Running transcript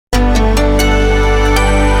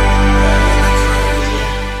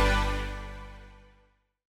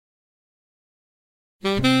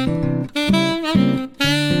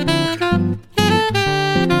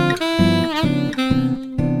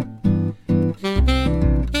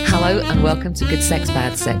Hello and welcome to Good Sex,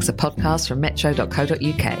 Bad Sex, a podcast from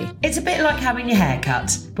metro.co.uk. It's a bit like having your hair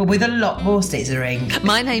cut, but with a lot more scissoring.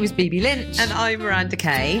 My name is Bibi Lynch. And I'm Miranda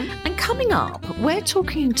Kane. And coming up, we're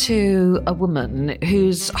talking to a woman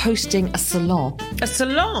who's hosting a salon. A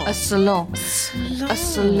salon? A salon. A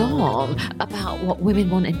salon about what women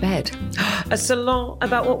want in bed. A salon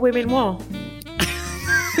about what women want.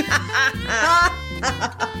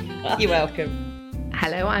 You're welcome.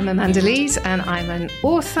 Hello, I'm Amanda Lees, and I'm an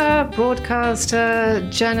author, broadcaster,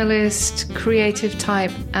 journalist, creative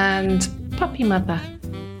type, and puppy mother.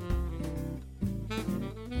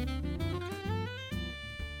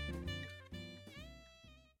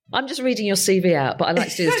 I'm just reading your CV out, but I like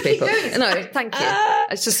to do this to people. No, thank you.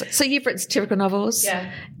 It's just so you've written satirical novels,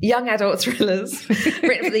 young adult thrillers,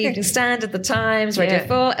 written for the Evening Standard, The Times, Radio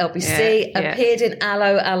 4, LBC, appeared in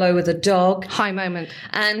Aloe with a dog. High moment.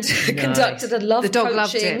 And conducted a love coaching. The dog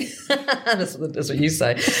loved it. That's what you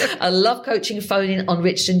say. A love coaching phone-in on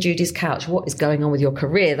Richard and Judy's couch. What is going on with your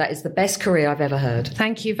career? That is the best career I've ever heard.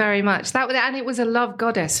 Thank you very much. And it was a love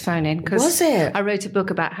goddess phone-in. Was it? I wrote a book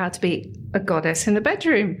about how to be a goddess in the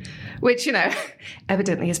bedroom, which,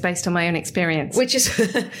 evidently is based on my own experience. Which is,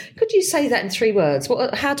 could you say that in 3 words?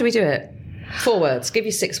 How do we do it? 4 words. Give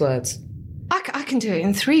you 6 words. I can do it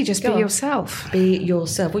in 3. Just be yourself. Be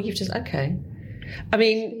yourself. Well, you've just, okay. I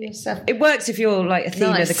mean, it works if you're like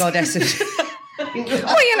Athena, the goddess of... Well,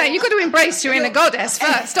 you've got to embrace your inner goddess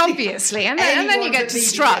first, obviously, and then you get to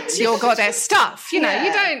strut your goddess stuff. You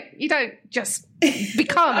don't just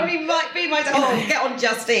become. I mean, be myself. Get on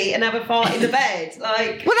Just Eat and have a fart in the bed.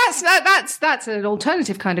 Well, that's an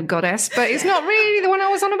alternative kind of goddess, but it's not really the one I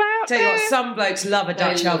was on about. Tell you what, some blokes love a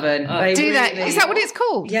Dutch oven. Do that? Is that what it's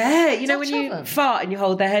called? Yeah, when you fart and you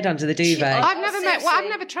hold their head under the duvet. I've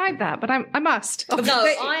never tried that, but I must.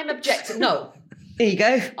 No, I'm objective. No. There you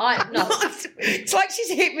go. It's like she's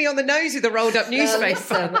hit me on the nose with a rolled up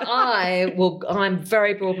newspaper. I'm a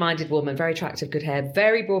very broad-minded woman, very attractive, good hair,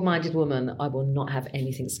 very broad-minded woman. I will not have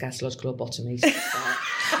anything scatological or bottomy.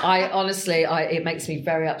 It makes me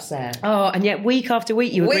very upset. Oh, and yet week after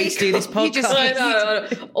week you agree to do this podcast. I know.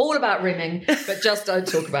 All about rimming, but just don't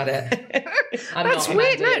talk about it. That's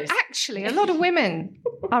weird. No, actually, a lot of women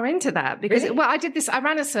are into that because, I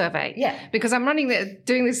ran a survey. Yeah. Because I'm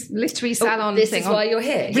doing this literary salon this thing. This is why you're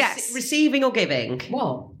here. Yes. Receiving or giving?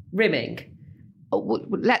 What? Rimming.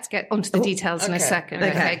 Let's get onto the details in a second,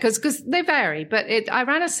 okay? Because they vary. But I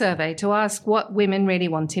ran a survey to ask what women really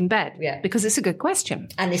want in bed, because it's a good question.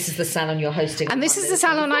 And this is the salon you're hosting. And this is the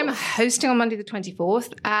salon I'm hosting on Monday the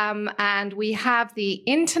 24th. And we have the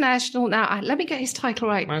International. Now, let me get his title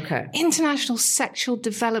right. Okay. International Sexual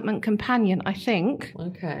Development Companion, I think.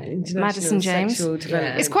 Okay. Madison James.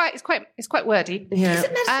 Yeah. It's quite wordy. Yeah. Is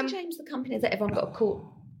it Madison James the company that everyone got caught?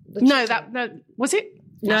 No, was it?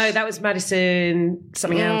 No, that was Madison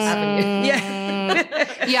something else. Avenue.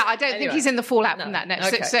 Yeah, I don't think he's in the fallout from that. No.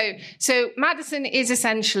 Okay. So Madison is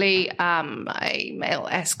essentially a male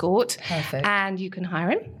escort. Perfect. And you can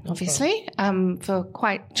hire him, obviously, for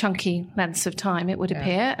quite chunky lengths of time, it would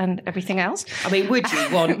appear, and everything else. I mean, would you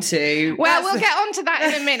want to? Well, we'll get on to that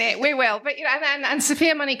in a minute. We will. But and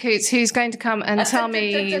Sophia Money Coots, who's going to come and tell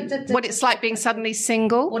me what it's like being suddenly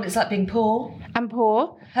single. What it's like being poor. And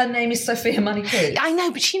poor. Her name is Sophia Money Coots. I know,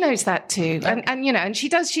 but she knows that too. Okay. And she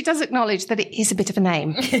does acknowledge that it is a bit of a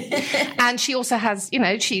name. And she also has,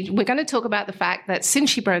 we're going to talk about the fact that since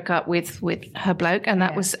she broke up with her bloke, and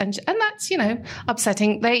that was, and that's,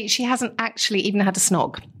 upsetting. She hasn't actually even had a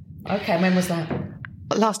snog. Okay, when was that?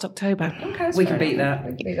 Last October. Okay, we can beat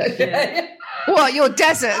that. Yeah. What, your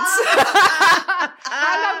deserts?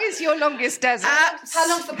 How long is your longest desert? How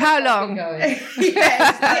long's the How long? Going?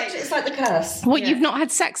 It's like the curse. What, you've not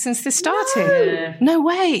had sex since this started? No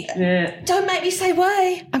way. Yeah. Don't make me say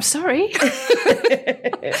way. I'm sorry.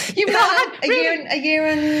 You've not had a year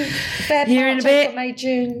and fair year and a bit. April, May,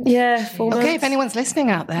 June. Yeah, 4 months. Okay, if anyone's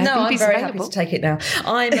listening out there, no, I'm very available. happy to take it now.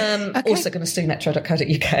 I'm also going to sue metro.co.uk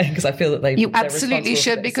because I feel that you absolutely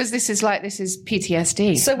should, because this is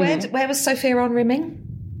PTSD. So where was Sophia on rimming?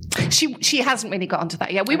 She hasn't really got onto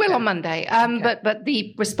that yet. We will on Monday. But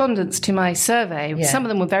the respondents to my survey, some of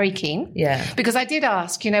them were very keen. Yeah. Because I did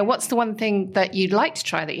ask, what's the one thing that you'd like to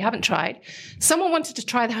try that you haven't tried? Someone wanted to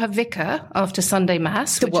try her Vicar after Sunday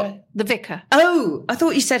Mass. The Vicar. Oh, I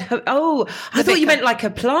thought you said I thought you meant like a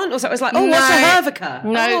plant or something. I was like, what's a Hervicar?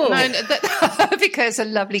 No, the Vicar is a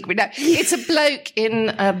lovely green. No, it's a bloke in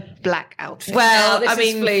a black outfit. Well, I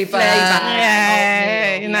mean, Fleabag.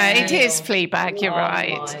 Yeah, it is Fleabag. You're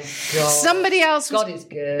right. God. Somebody else. God is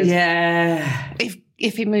good. Yeah.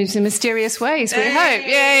 if he moves in mysterious ways, we hope.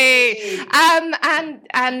 Yay!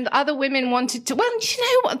 And other women wanted to. Well, you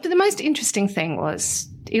know what? The most interesting thing was,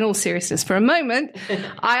 in all seriousness, for a moment,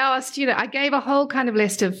 I asked, I gave a whole kind of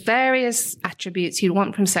list of various attributes you'd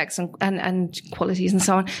want from sex and qualities and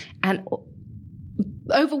so on. And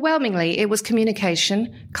overwhelmingly, it was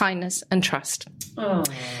communication, kindness, and trust. Oh.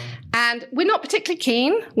 And we're not particularly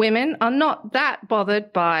keen, women are not that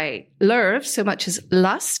bothered by love so much as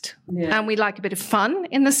lust. Yeah. And we like a bit of fun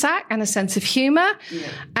in the sack and a sense of humor. Yeah.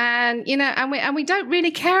 And, and we don't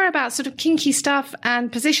really care about sort of kinky stuff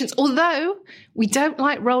and positions, although we don't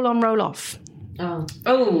like roll on, roll off. Oh.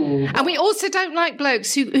 And we also don't like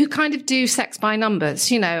blokes who kind of do sex by numbers,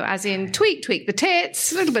 as in tweak the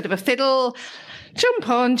tits, a little bit of a fiddle, jump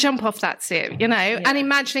on, jump off, that's it, and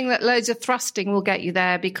imagining that loads of thrusting will get you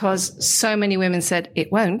there because so many women said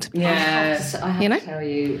it won't. Yeah. I have to tell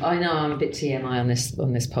you, I know I'm a bit TMI on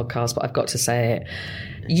this podcast, but I've got to say it.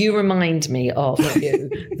 You remind me of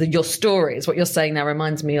your stories. What you're saying now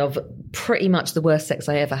reminds me of pretty much the worst sex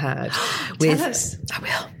I ever had. Tell us. I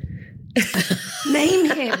will.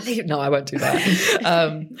 Name him. No, I won't do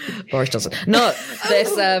that. Boris Johnson. No,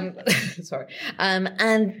 this. Sorry.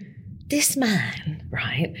 And this man,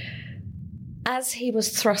 right, as he was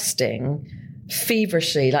thrusting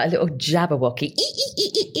feverishly, like a little Jabberwocky,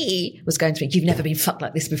 was going to me, you've never been fucked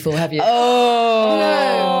like this before, have you?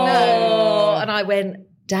 Oh. No. And I went,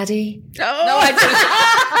 Daddy? Oh. No, I didn't.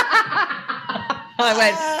 I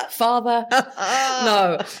went, Father?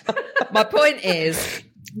 No. My point is,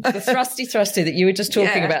 the thrusty that you were just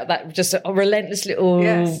talking about, that just a relentless little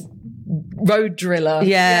road driller.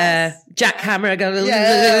 Yeah. Jackhammer going.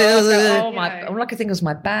 All I could think was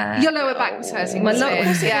my back. Your lower back was hurting. My lower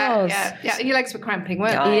was. Yeah. Your legs were cramping,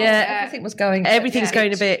 weren't they? Yeah. Everything was going. Everything's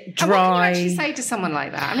going a bit dry. And what can you actually say to someone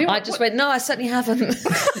like that? I just went, no, I certainly haven't.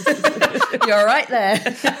 You're all right there.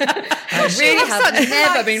 I really have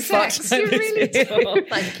never been fucked. You really do.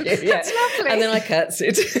 Thank you. Yeah. That's lovely. And then I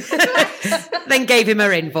curtsied. Then gave him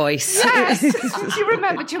her invoice. Yes. You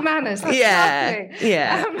remembered your manners. That's lovely.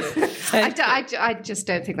 Yeah. I just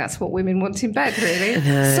don't think that's what women want in bed, really.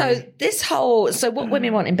 No. So what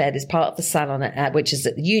women want in bed is part of the salon, which is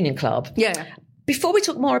at the Union Club. Yeah. Before we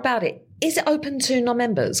talk more about it, is it open to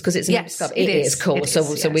non-members? Because it's a members club. It is cool. We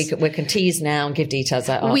can tease now and give details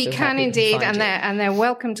out. We can indeed, and they're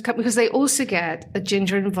welcome to come because they also get a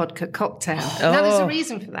ginger and vodka cocktail. Now, there's a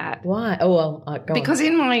reason for that. Why? Oh well, because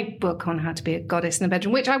in my book on how to be a goddess in the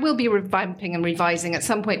bedroom, which I will be revamping and revising at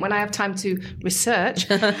some point when I have time to research,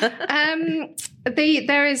 there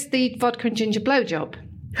is the vodka and ginger blowjob.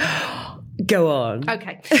 Go on.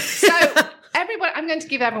 Okay, so. I'm going to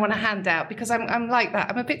give everyone a handout because I'm like that.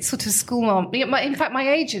 I'm a bit sort of school mom. In fact, my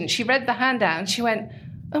agent, she read the handout and she went,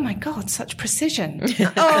 oh my God, such precision. I was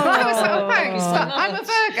like, oh, thanks. But I'm a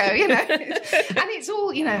Virgo, And it's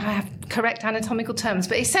all, I have correct anatomical terms,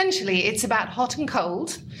 but essentially it's about hot and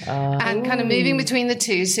cold and kind of moving between the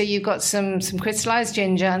two. So you've got some crystallized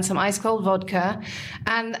ginger and some ice cold vodka.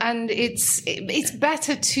 And it's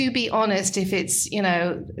better, to be honest, if it's,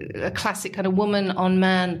 a classic kind of woman on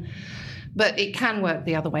man. But it can work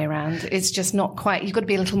the other way around. It's just not quite. You've got to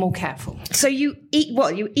be a little more careful. So you eat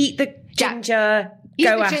what? You eat the ginger. Eat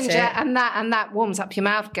the ginger, and that warms up your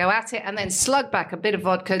mouth. Go at it, and then slug back a bit of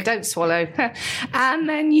vodka. Don't swallow, and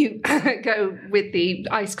then you go with the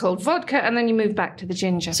ice cold vodka, and then you move back to the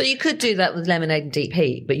ginger. So you could do that with lemonade and deep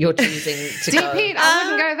heat, but you're choosing to deep heat. I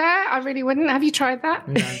wouldn't go there. I really wouldn't. Have you tried that?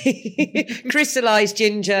 No. Crystallized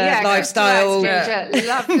ginger lifestyle, ginger,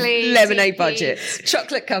 lovely lemonade budget,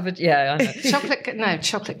 chocolate covered. Yeah, I know.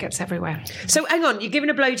 Chocolate gets everywhere. So hang on, you're giving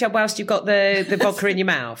a blowjob whilst you've got the vodka in your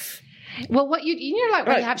mouth. Well, what when you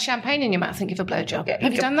have champagne in your mouth and give a blowjob.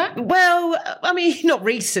 Have you done that? Well, I mean, not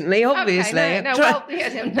recently, obviously. Okay,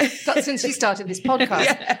 not since we started this podcast.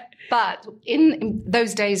 Yeah. But in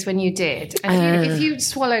those days when you did, and if you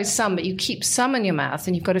swallow some, but you keep some in your mouth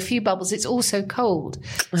and you've got a few bubbles, it's also cold.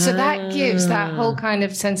 So that gives that whole kind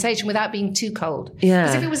of sensation without being too cold. Yeah.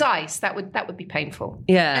 Because if it was ice, that would be painful.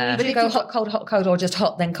 Yeah. But you go hot, cold, or just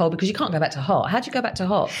hot, then cold, because you can't go back to hot. How do you go back to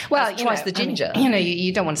hot? Well, twice the ginger.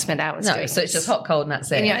 You don't want to spend hours doing so it's just hot, cold, and that's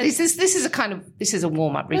it. This is a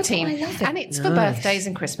warm-up routine. I love it. And it's for birthdays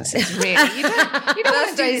and Christmases, really. You don't want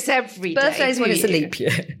to do this every day. Birthdays when it's a leap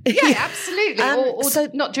year. Yeah, absolutely. Or so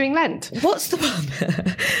not during Lent. What's the one?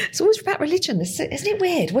 It's always about religion, isn't it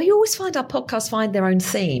weird? Well, you always find our podcasts find their own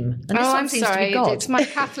theme. And this one seems to be God. It's my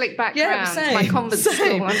Catholic background, my convent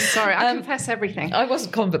school. I'm sorry, I confess everything. I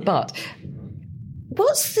wasn't convent, but...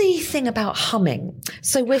 What's the thing about humming?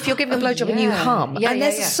 So if you're giving a blowjob and you hum, and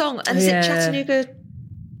there's a song, and is it Chattanooga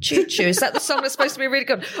Choo Choo. Is that the song that's supposed to be really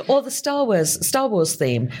good? Or the Star Wars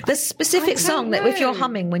theme? The specific song that if you're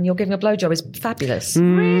humming when you're giving a blowjob is fabulous.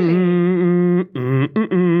 Really?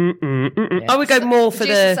 I would go more for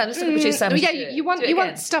you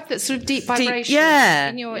want stuff that's sort of deep vibration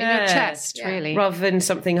in your chest, really. Rather than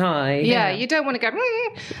something high. Yeah, you don't want to go,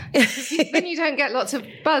 then you don't get lots of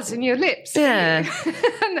buzz in your lips. Yeah.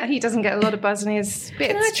 And he doesn't get a lot of buzz in his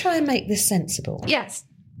bits. Can I try and make this sensible? Yes.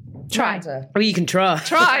 Try. Or you can try.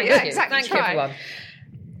 Try, yeah, exactly. Thank you, everyone.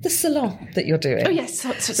 The salon that you're doing. Oh, yes.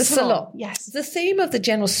 The salon. Yes. The theme of the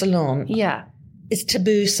general salon is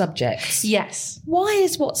taboo subjects. Yes. Why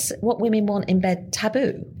is what women want in bed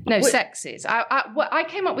taboo? No, sex is. I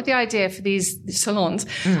came up with the idea for these salons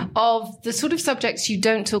of the sort of subjects you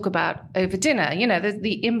don't talk about over dinner. You know,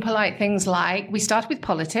 the impolite things like, we started with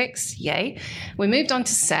politics, yay. We moved on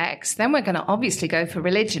to sex. Then we're going to obviously go for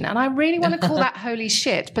religion. And I really want to call that holy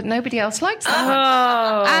shit, but nobody else likes that.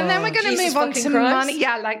 Oh. And then we're going to move on to money.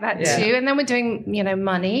 Yeah, I like that too. And then we're doing,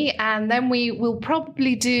 money. And then we will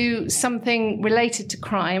probably do something related to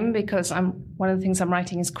crime, because one of the things I'm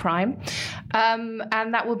writing is crime. And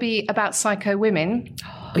that will be about psycho women,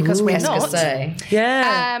 because we're not.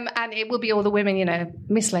 Yeah. And it will be all the women,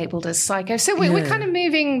 mislabeled as psycho. So we're kind of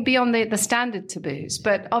moving beyond the standard taboos,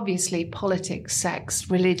 but obviously politics, sex,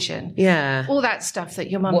 religion, all that stuff that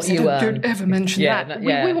your mum said, don't ever mention that.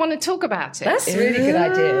 We want to talk about it. That's a really good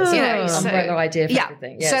idea. Umbrella idea for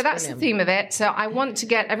everything. Yeah, so that's brilliant. The theme of it. So I want to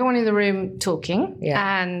get everyone in the room talking.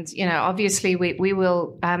 Yeah. And, obviously we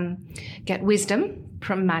will get wisdom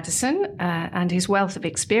from Madison and his wealth of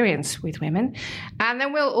experience with women, and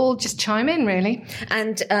then we'll all just chime in, really.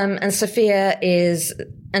 And Sophia is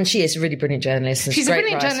she is a really brilliant journalist. She's a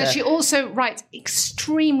brilliant journalist. She also writes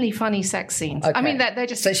extremely funny sex scenes. Okay. I mean, they're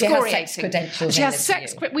just so she has sex credentials. She has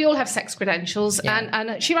sex. We all have sex credentials,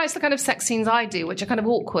 and she writes the kind of sex scenes I do, which are kind of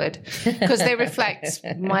awkward because they reflect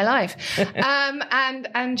my life.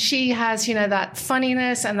 And she has that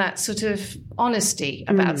funniness and that sort of honesty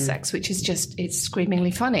about sex, which is it's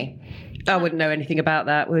screamingly funny. I wouldn't know anything about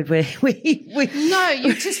that, would we? No,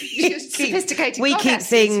 you're sophisticated. We keep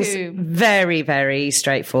things very, very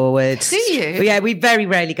straightforward. Do you? Yeah, we very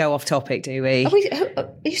rarely go off topic, do we?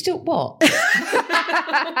 Are you still what?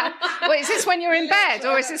 Well, is this when you're in bed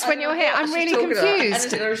or is this when you're here? I'm really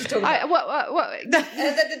confused.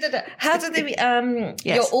 How do they?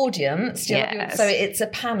 Your audience. Yes. So it's a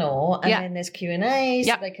panel, and then there's Q&A,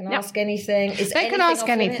 so they can ask anything. They can ask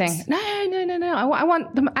anything. No. I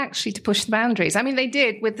want them actually to push the boundaries. I mean, they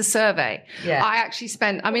did with the survey. Yeah. I actually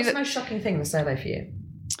spent. What was the most shocking thing in the survey for you?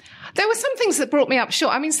 There were some things that brought me up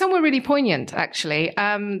short. I mean, some were really poignant, actually.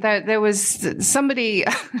 There was somebody,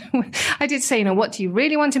 I did say, what do you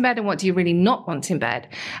really want in bed and what do you really not want in bed?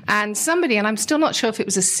 And somebody, and I'm still not sure if it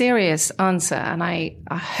was a serious answer, and I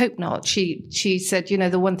hope not, she said,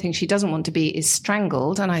 the one thing she doesn't want to be is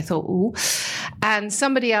strangled. And I thought, ooh. And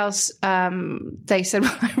somebody else, they said,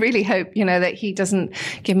 well, I really hope, that he doesn't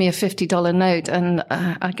give me a $50 note and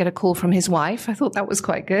I get a call from his wife. I thought that was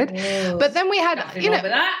quite good. Whoa. But then we had,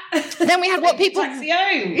 then we had what people taxi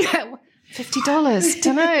home. Yeah, $50.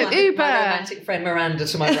 Don't know. Uber. My romantic friend Miranda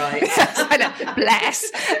to my right. I know,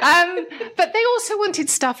 bless. But they also wanted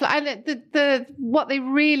stuff like what they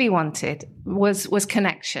really wanted was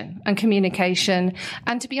connection and communication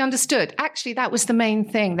and to be understood. Actually, that was the main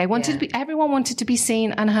thing. They wanted everyone wanted to be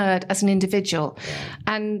seen and heard as an individual,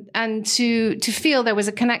 and to feel there was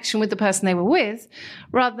a connection with the person they were with,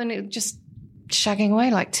 rather than it just shagging away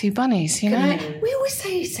like two bunnies, We always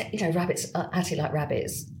say, rabbits are acting like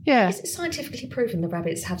rabbits. Yeah. Is it scientifically proven that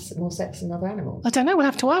rabbits have more sex than other animals? I don't know. We'll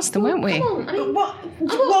have to ask them, won't we? Come on. I mean,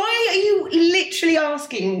 why are you literally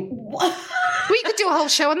asking? We could do a whole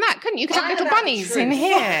show on that, couldn't you? You could have little bunnies in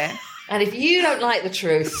here. And if you don't like the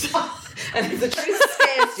truth, and if the truth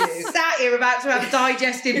scares you, sat here about to have a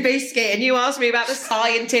digestive biscuit and you asked me about the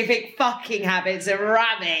scientific fucking habits of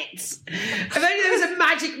rabbits. If only there was a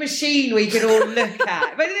magic machine we could all look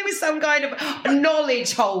at. If only there was some kind of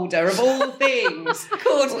knowledge holder of all things.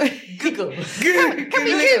 Called Google. Can we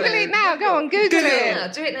Google it now? Go on, Google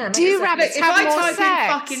it. Do it now. Do rabbits have more sex? If I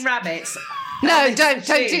type in fucking rabbits... No, don't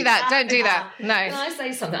do that. Don't do that. No. Can I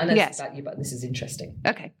say something? I know this about you, but this is interesting.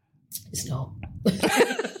 Okay. It's not.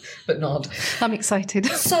 but nod. I'm excited.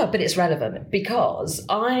 So, but it's relevant because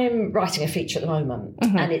I'm writing a feature at the moment,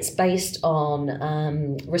 and it's based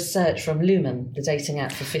on research from Lumen, the dating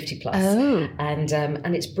app for 50 plus. Oh.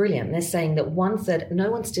 And it's brilliant. They're saying that 1/3,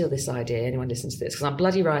 no one steal this idea, anyone listens to this, because I'm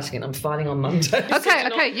bloody writing it, I'm filing on Monday.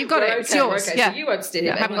 Okay, you've got it. It's yours. Okay, yeah. So you won't steal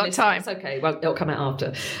it. I haven't got time. It's okay, well, it'll come out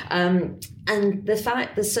after. And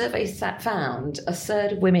the survey found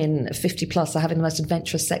 1/3 of women 50 plus are having the most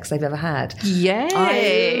adventurous sex they've ever had. Yay!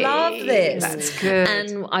 I love this. That's good.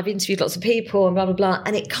 And I've interviewed lots of people and blah, blah, blah.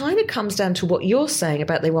 And it kind of comes down to what you're saying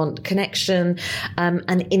about they want connection,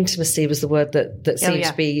 and intimacy was the word that seemed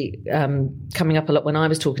to be coming up a lot when I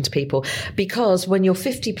was talking to people. Because when you're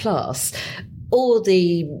 50 plus, all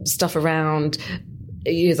the stuff around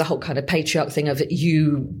the whole kind of patriarch thing of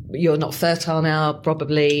you're not fertile now,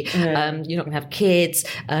 probably, you're not going to have kids,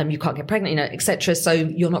 you can't get pregnant, etc. So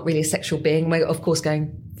you're not really a sexual being. We're of course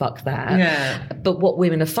going, fuck that. Yeah. But what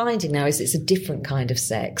women are finding now is it's a different kind of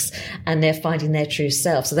sex, and they're finding their true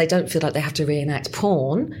self. So they don't feel like they have to reenact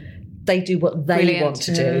porn. They do what they want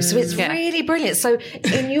to do. So it's really brilliant. So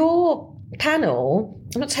in your panel,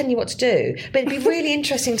 I'm not telling you what to do, but it'd be really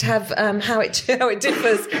interesting to have how it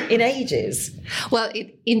differs in ages. Well,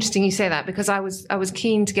 interesting you say that, because I was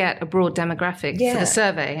keen to get a broad demographic for the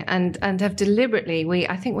survey, and have deliberately,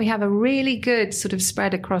 I think we have a really good sort of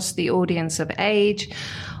spread across the audience of age,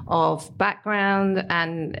 of background,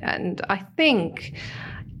 and I think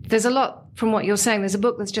there's a lot from what you're saying. There's a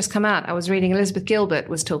book that's just come out. I was reading, Elizabeth Gilbert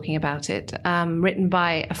was talking about it, written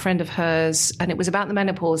by a friend of hers, and it was about the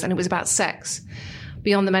menopause, and it was about sex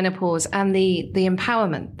beyond the menopause and the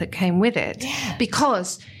empowerment that came with it. Yeah.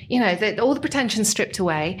 Because, all the pretension stripped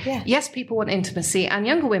away. Yeah. Yes, people want intimacy, and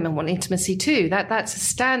younger women want intimacy too. That's a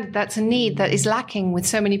standard, that's a need that is lacking with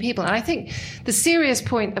so many people. And I think the serious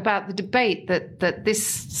point about the debate that this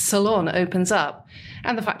salon opens up,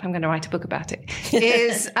 and the fact I'm going to write a book about it,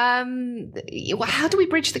 is how do we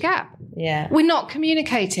bridge the gap? Yeah. We're not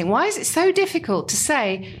communicating. Why is it so difficult to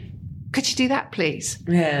say, could you do that, please?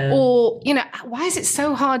 Yeah. Or, why is it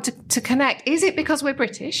so hard to connect? Is it because we're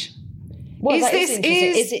British? Well, is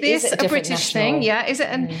this a British thing? Yeah. Is it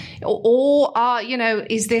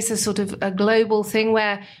is this a sort of a global thing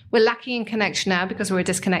where we're lacking in connection now because we're a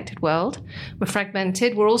disconnected world? We're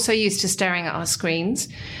fragmented. We're also used to staring at our screens.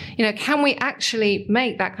 Can we actually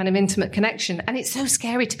make that kind of intimate connection? And it's so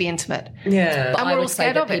scary to be intimate. Yeah. And we're all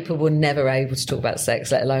scared of it. People were never able to talk about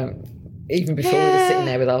sex, let alone even before we were sitting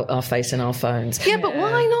there with our face in our phones. Yeah, but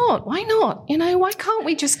why not? Why not? Why can't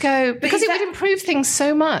we just go? Because it would improve things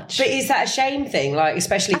so much. But is that a shame thing? Like,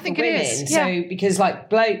 especially for women? It is, yeah. So, because like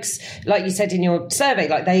blokes, like you said in your survey,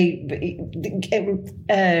 like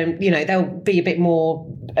they'll be a bit more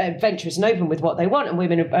adventurous and open with what they want, and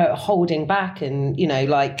women are holding back, and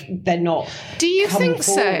they're not. Do you think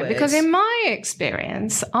forward. So? Because in my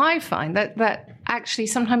experience, I find that actually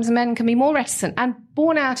sometimes men can be more reticent, and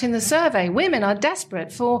borne out in the survey, women are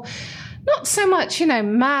desperate for not so much,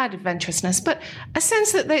 mad adventurousness, but a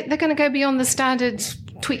sense that they're going to go beyond the standard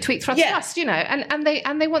tweet, thrust, thrust,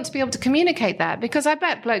 and they want to be able to communicate that, because I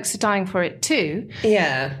bet blokes are dying for it too.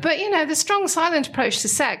 Yeah. But, the strong silent approach to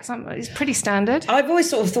sex is pretty standard. I've always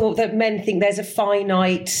sort of thought that men think there's a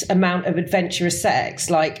finite amount of adventurous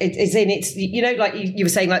sex. Like, it's like you were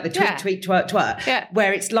saying, like the tweet, twerk,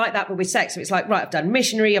 where it's like that, but with sex. So it's like, right, I've done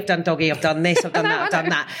missionary, I've done doggy, I've done this, I've done that, I've done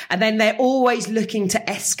that. And then they're always looking to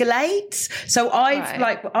escalate. So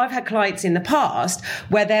I've had clients in the past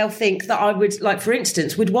where they'll think that I would, like, for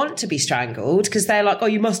instance, would want to be strangled, because they're like, oh,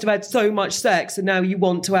 you must have had so much sex and now you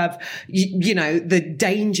want to have the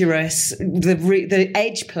dangerous, the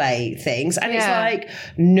edge play things. And it's like,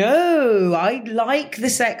 no, I like the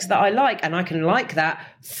sex that I like, and I can like that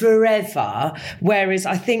forever. Whereas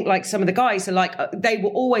I think like some of the guys are like, they were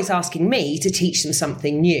always asking me to teach them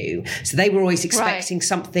something new, so they were always expecting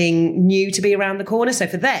something new to be around the corner. So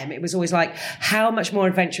for them it was always like, how much more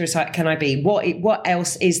adventurous can I be, what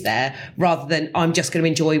else is there, rather than I'm just going to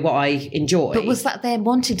enjoy what I enjoy. But was that them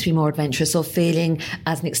wanting to be more adventurous, or feeling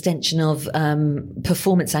as an extension of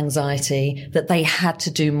performance anxiety that they had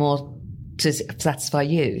to do more to satisfy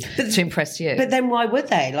you, to impress you? But then why would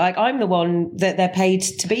they? Like, I'm the one that they're paid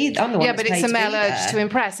to be. I'm the one. Yeah, but it's a male urge to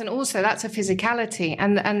impress, and also that's a physicality.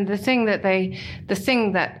 And the thing that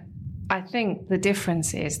I think the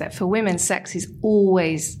difference is that for women, sex is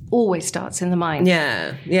always starts in the mind.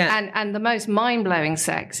 Yeah, yeah. And the most mind blowing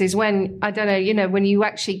sex is when, I don't know, when you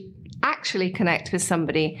actually connect with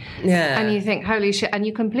somebody, and you think, holy shit, and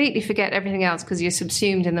you completely forget everything else because you're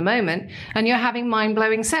subsumed in the moment, and you're having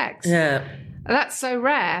mind-blowing sex. Yeah. That's so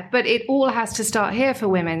rare, but it all has to start here for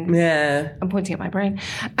women. Yeah. I'm pointing at my brain.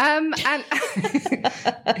 And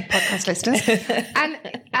podcast listeners. And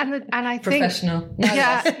I think Professional.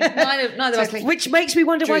 Neither of us. Which makes me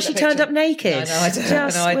wonder why she turned up naked. No, I don't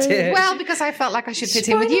have no idea. Well, because I felt like I should fit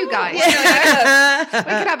in with you guys. We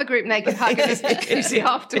could have a group naked hug in this jacuzzi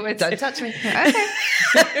afterwards. Don't touch me. Okay.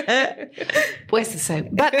 Where's the soap?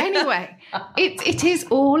 But anyway, it is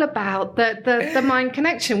all about the mind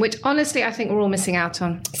connection, which honestly I think we're all missing out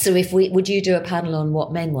on. So would you do a panel on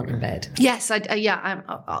what men want in bed? Yes, I'm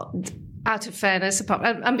out of fairness,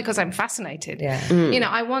 and because I'm fascinated. Yeah.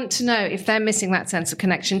 I want to know if they're missing that sense of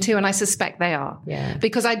connection too, and I suspect they are. Yeah.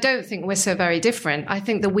 Because I don't think we're so very different. I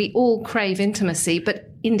think that we all crave intimacy, but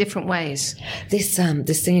in different ways. This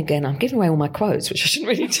thing again, I'm giving away all my quotes, which I shouldn't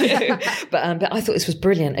really do, but I thought this was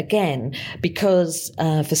brilliant again because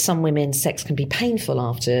for some women, sex can be painful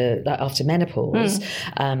after menopause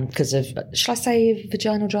because of, shall I say,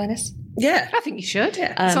 vaginal dryness? Yeah, I think you should.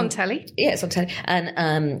 It's on telly. Yeah, it's on telly, and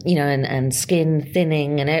and skin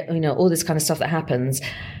thinning, and all this kind of stuff that happens.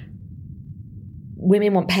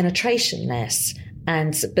 Women want penetration less,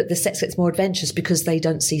 but the sex gets more adventurous because they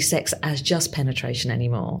don't see sex as just penetration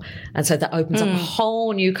anymore, and so that opens up a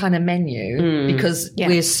whole new kind of menu because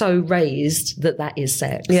we're so raised that is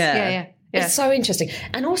sex. Yeah. It's so interesting.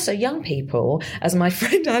 And also young people, as my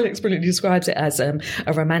friend Alex brilliantly describes it as a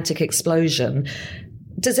romantic explosion.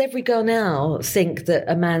 Does every girl now think that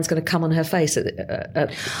a man's going to come on her face at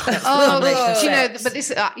but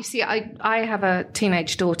this, you see, I have a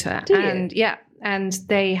teenage daughter, and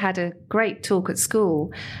they had a great talk at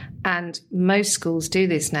school, and most schools do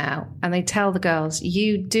this now, and they tell the girls,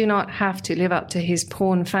 you do not have to live up to his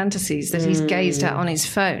porn fantasies that he's gazed at on his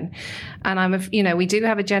phone. And we do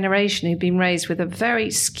have a generation who've been raised with a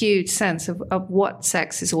very skewed sense of what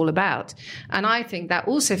sex is all about. And I think that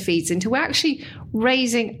also feeds into, we're actually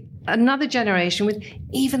raising another generation with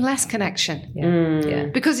even less connection. Yeah.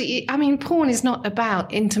 Because, porn is not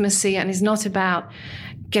about intimacy and is not about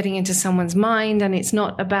getting into someone's mind, and it's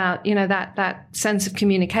not about that sense of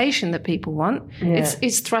communication that people want.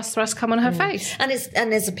 It's thrust come on her face, and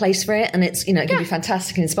there's a place for it, and it's it can be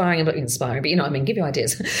fantastic and inspiring, but give you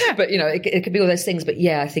ideas. But it could be all those things. But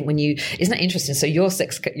I think isn't that interesting? So your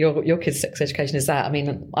kids' sex education is that?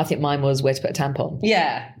 I think mine was where to put a tampon.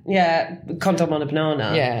 Yeah, condom on a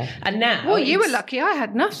banana. Yeah, and now well, you were lucky. I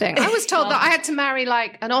had nothing. I was told that I had to marry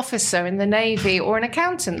like an officer in the Navy or an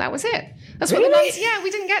accountant. That was it. That's what the nuns. Yeah, we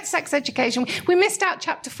didn't get sex education. We missed out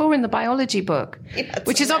chapter 4 in the biology book,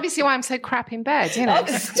 which is obviously why I'm so crap in bed. Oh,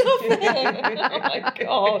 stop it! Oh my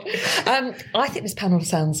God. I think this panel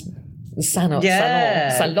sounds. Salon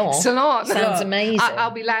sounds amazing.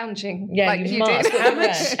 I'll be lounging. Yeah, like you must.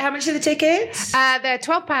 did. How much are the tickets? They're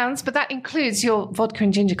 £12, but that includes your vodka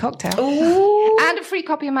and ginger cocktail. Ooh. And a free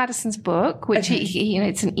copy of Madison's book, which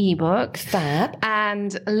it's an ebook. Fab.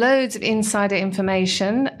 And loads of insider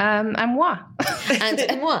information. And moi.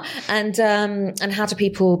 And how do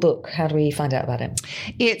people book? How do we find out about it?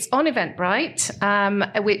 It's on Eventbrite,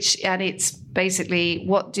 and it's basically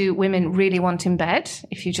what do women really want in bed,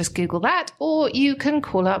 if you just Google that, or you can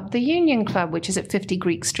call up the Union Club, which is at 50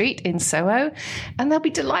 Greek Street in Soho, and they'll be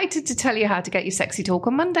delighted to tell you how to get your sexy talk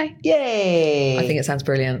on Monday. Yay! I think it sounds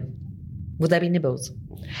brilliant. Will there be nibbles?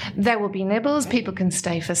 There will be nibbles. People can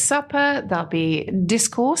stay for supper. There'll be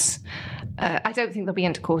discourse. I don't think there'll be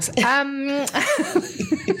intercourse. But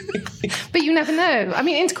you never know.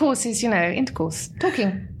 Intercourse is, intercourse.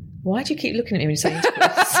 Talking. Why do you keep looking at me when you say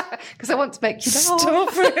intercourse? Because I want to make you laugh. Stop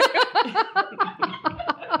it.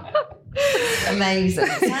 Amazing.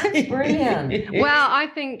 Sounds brilliant. Well, I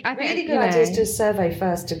think really good idea is to survey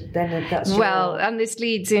first. Then that's and this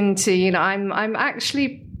leads into I'm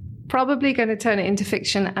actually probably going to turn it into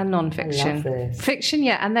fiction and non-fiction. I love this. Fiction,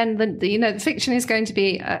 and then the fiction is going to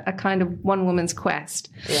be a kind of one woman's quest.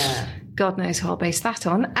 Yeah. God knows who I'll base that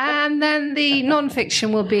on. And then the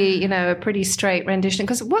non-fiction will be, a pretty straight rendition,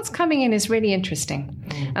 because what's coming in is really interesting.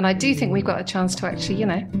 And I do think we've got a chance to actually,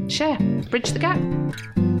 share, bridge the gap.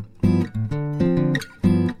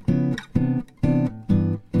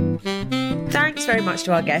 Thanks very much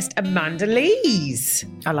to our guest, Amanda Lees.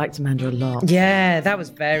 I liked Amanda a lot. Yeah, that was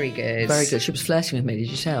very good. Very good. She was flirting with me, did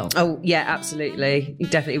you tell? Oh, yeah, absolutely.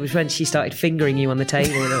 Definitely. It was when she started fingering you on the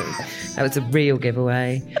table. That was a real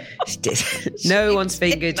giveaway. She did. No one's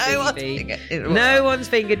fingered BB. No one's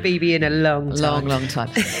fingered BB in a long time. Long time.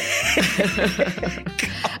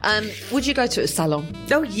 Would you go to a salon?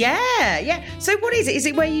 Oh, yeah. So what is it? Is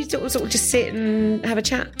it where you sort of just sit and have a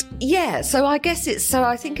chat? Yeah, so I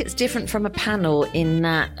think it's different from a panel in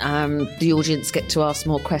that the audience get to ask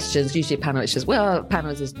more questions. Usually a panel, it's just, a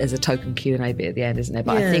panel is a token Q&A bit at the end, isn't it?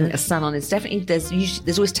 But I think a salon is definitely, there's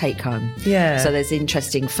always take home. Yeah. So there's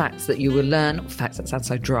interesting facts that you will learn. Not facts, that sounds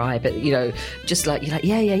so dry, but, just like, you're like,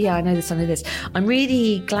 yeah, I know this. I'm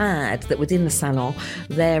really glad that within the salon,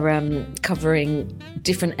 they're covering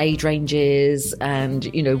different age ranges and,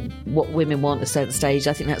 what women want at a certain stage.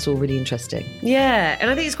 I think that's all really interesting. Yeah,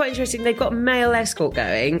 and I think it's quite interesting. They've got a male escort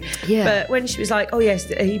going. Yeah. But when she was like, oh, yes,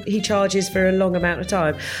 he charges for a long amount of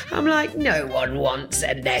time. I'm like, no one wants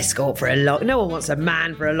an escort no one wants a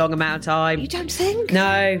man for a long amount of time. You don't think?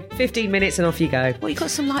 No, 15 minutes and off you go. Well, you've got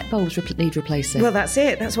some light bulbs need replacing. Well, that's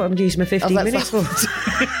it. That's what I'm using my 15 minutes for.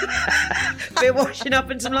 Bit washing up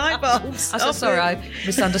and some light bulbs. I'm so sorry, I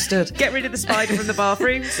misunderstood. Get rid of the spider from the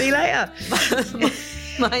bathroom. See you later.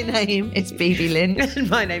 My name is Bibi Lynn. And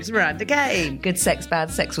my name's Miranda Kane. Good Sex,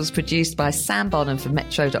 Bad Sex was produced by Sam Bonham for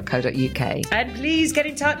metro.co.uk. And please get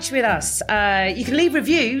in touch with us. You can leave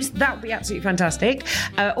reviews. That would be absolutely fantastic.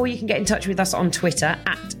 Or you can get in touch with us on Twitter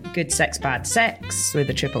at Good Sex, Bad Sex with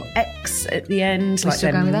a triple X at the end. We're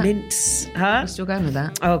still going with that? Mints. Huh? We're still going with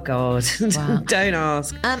that. Oh, God. Wow. Don't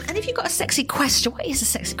ask. And if you've got a sexy question, what is a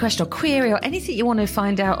sexy question or query or anything you want to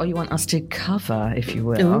find out or you want us to cover, if you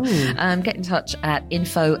will, get in touch at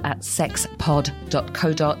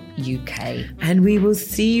info@sexpod.co.uk. And we will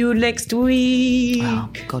see you next week. Oh,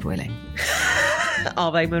 God willing.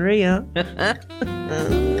 Ave Maria.